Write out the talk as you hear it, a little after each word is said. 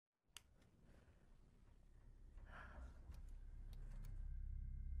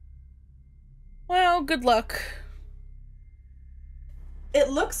No, good luck.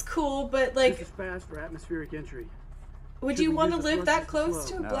 It looks cool, but like, this is fast for atmospheric entry. Would you want to live that close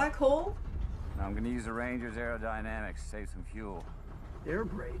to a black hole? No, I'm gonna use the Ranger's aerodynamics to save some fuel. Air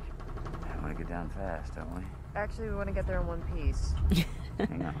brake. I want to get down fast, don't we? Actually, we want to get there in one piece.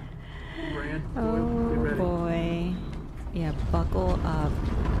 Hang on. Oh boy. Yeah, buckle up.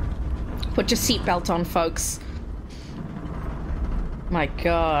 Put your seatbelt on, folks. My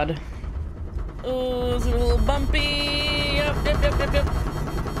god. Oh, it's a little bumpy. Yep.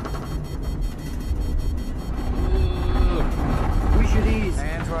 We should ease.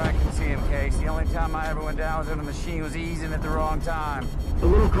 Hands where I can see him, Case. The only time I ever went down was when the machine was easing at the wrong time. A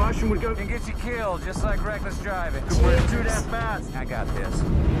little caution would go. Can get you killed, just like reckless driving. Through that fast. I got this.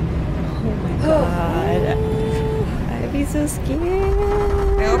 Oh my god. I'd be so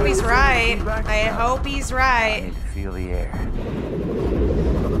scared. I hope he's right. I hope he's I right. need to feel the air.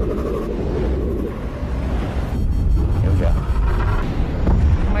 Here we go.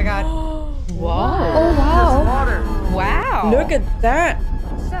 Oh my god. Whoa. Oh wow. Water. Wow. Look at that.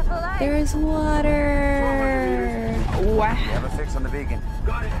 There's water. Wow. Have a fix on the beacon.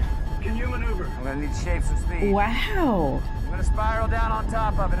 Got it. Can you maneuver? I'm gonna need to shape some speed. Wow. I'm gonna spiral down on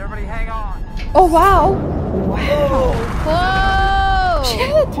top of it. Everybody hang on. Oh wow. Wow. Whoa.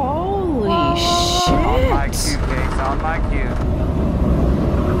 Shit. Holy shit. On my cue, Case. On my cue.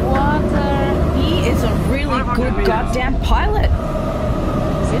 Water. He is a really good goddamn pilot.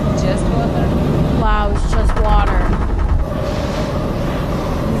 Is it just water? Wow, it's just water.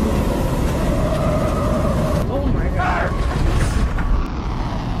 Oh my god.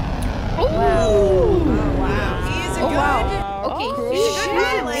 Oh Wow. He's a good. Wow. Okay. He's a good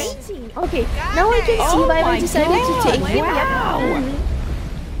pilot. Okay. Now I can see why I decided to take him. Wow.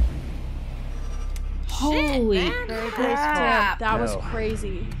 Holy crap. That was No.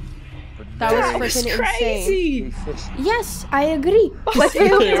 crazy. That was freaking insane. Yes, I agree. But we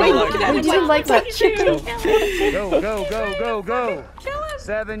didn't like that. Go.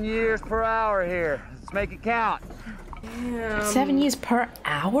 7 years per hour here. Let's make it count. 7 years per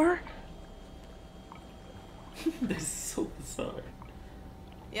hour? This is so bizarre.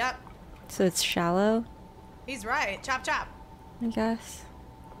 Yep. So it's shallow, He's right. Chop chop. I guess.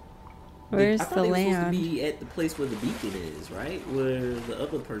 Where's I thought the they were supposed to land? be at the place where the beacon is, right? Where the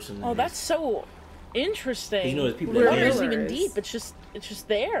other person is. Oh, that's so interesting. You know, there's people The that water's live even there. deep. It's just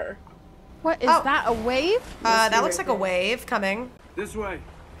there. What is Oh. that? A wave? That looks like a wave coming. This way.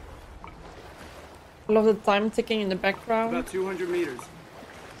 I love the time ticking in the background. About 200 meters.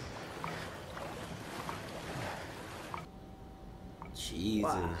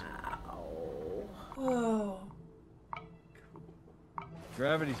 Jesus. Oh.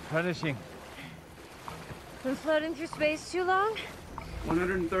 Gravity's punishing. Been floating through space too long?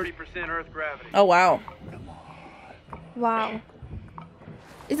 130% Earth gravity. Oh wow. Wow.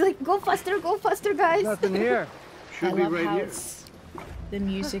 It's like go faster, guys. Nothing here. Should be right here. The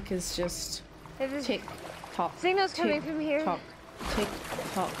music is just tick tock. Signals coming from here. Tock, tick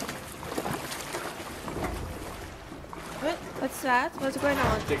tock. What's that? What's going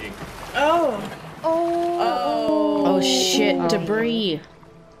on? Oh. Oh shit! Debris.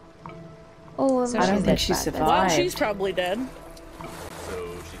 Oh, I don't think she survived. Well, she's probably dead.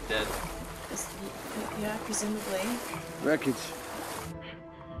 So she's dead. Yeah, presumably. Wreckage.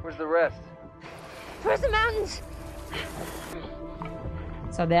 Where's the rest? Where's the mountains?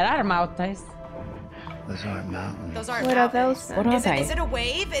 So there are mountains. Those aren't mountains. Those aren't what are mountains. those? What are Is they? it a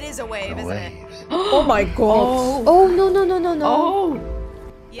wave? It is a wave, isn't it? Oh my god. Oh no. Oh.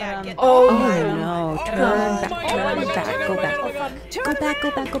 Yeah. Get Oh No, turn back,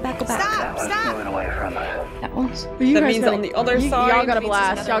 go back. Stop! Stop! That one's. That means on the other side. Y'all gotta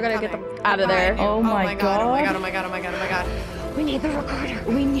blast. Y'all gotta get them out of there. Oh my god. Oh my god! Oh my god! Oh my god! Oh my god! We need the recorder.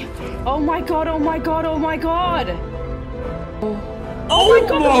 We need. Oh my god! Oh my god! Oh my god! Oh my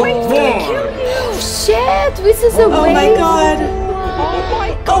god! The wave's gonna kill you! Shit, this is a wave. Oh my god. Oh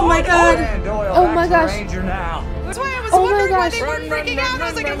my god! Oh my god. Doyle, Oh back my to gosh. Ranger now. That's why I was Oh my wondering why gosh. they weren't freaking out. I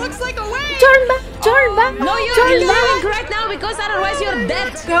was like, it looks like a wave. Turn back. No, you're turn back. living right now because otherwise you're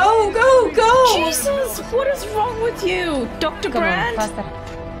dead. Go. Jesus! What is wrong with you, Dr. Brand? Faster.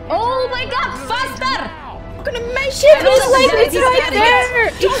 Oh my god, faster! I'm gonna make Shit, it's like it's right there.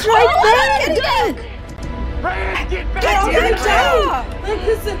 It's right there. Get down. Like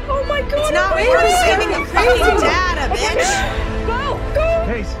this is, oh my god. It's not me receiving the fucking data, bitch. Go!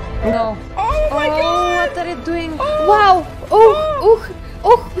 Case. No. Oh my god! What are you doing? Wow.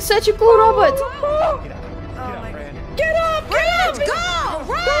 Oh, such a cool robot. Oh my god. Get up! Get up! Go!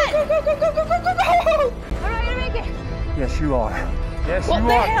 Run! Go! Alright, I make it. Yes, you are. Yes, What you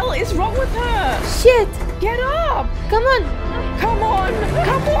the are. hell is wrong with her? Shit! Get up! Come on! Come on!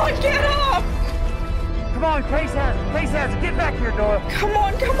 Come on! Get up! Come on, Case has it. Get back here, Doyle. Come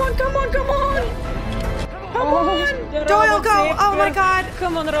on! Come on! Come on! Come on! Come on! Doyle, go! Oh my god!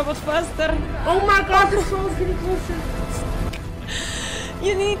 Come on, robot, faster! Oh my god, the soul's getting closer.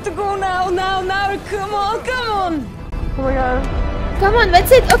 You need to go now! Come on! Oh my god. Come on,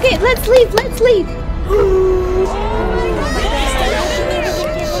 that's it. Okay, let's leave.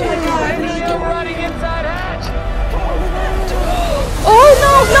 You're running inside hatch. Oh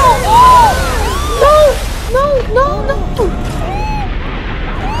no!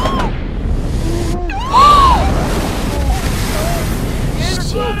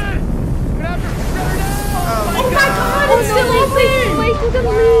 Oh my god! It's still open! Wait, we can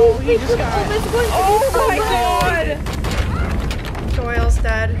leave! We could always go into Oh my god! Doyle's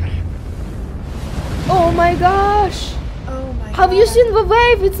dead. Oh my gosh! Oh my god. Have you seen the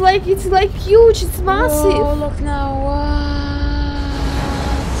wave? It's like huge, it's massive! Oh, look now, what?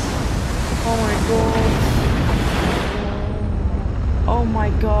 Oh my god. Oh my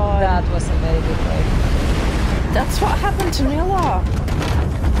god. That was a very good wave. That's what happened to Mila.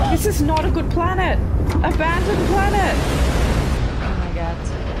 This is not a good planet. Abandoned planet. Oh my god.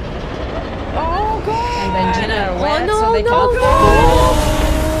 Oh god. And the engine are wet, no, so they no, can't no. go.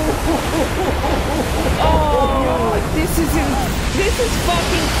 Oh, this is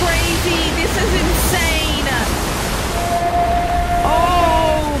fucking crazy. This is insane.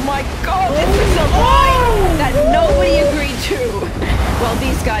 Oh my god, this is a lie that nobody agreed to. Well,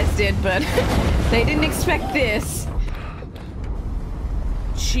 these guys did, but they didn't expect this.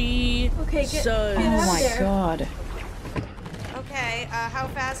 Okay, get Oh my god. Okay, how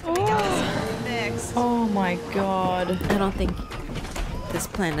fast can we get this fixed? Oh my god. I don't think this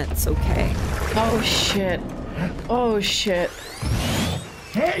planet's okay. Oh shit. Oh shit.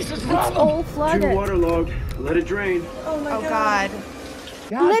 It's all Too flooded. waterlogged. Let it drain. Oh my Oh god.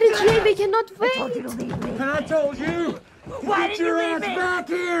 god. Let it drain, we cannot wait! And I told you. Why did you leave me? Back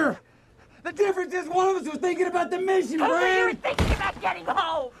here. The difference is one of us was thinking about the mission, Brad.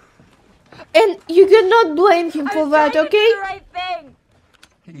 And you cannot blame him for that, okay?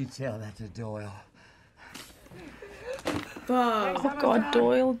 You tell that to Doyle. Oh god,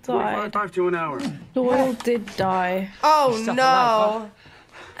 Doyle died. 45 to an hour. Doyle did die. Oh Stuff no. alive,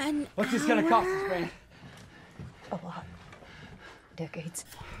 And What's this gonna cost us, Brad? Decades.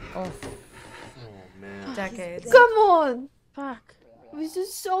 Decades. Come on! Fuck. This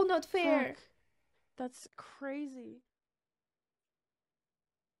is so not fair. That's crazy.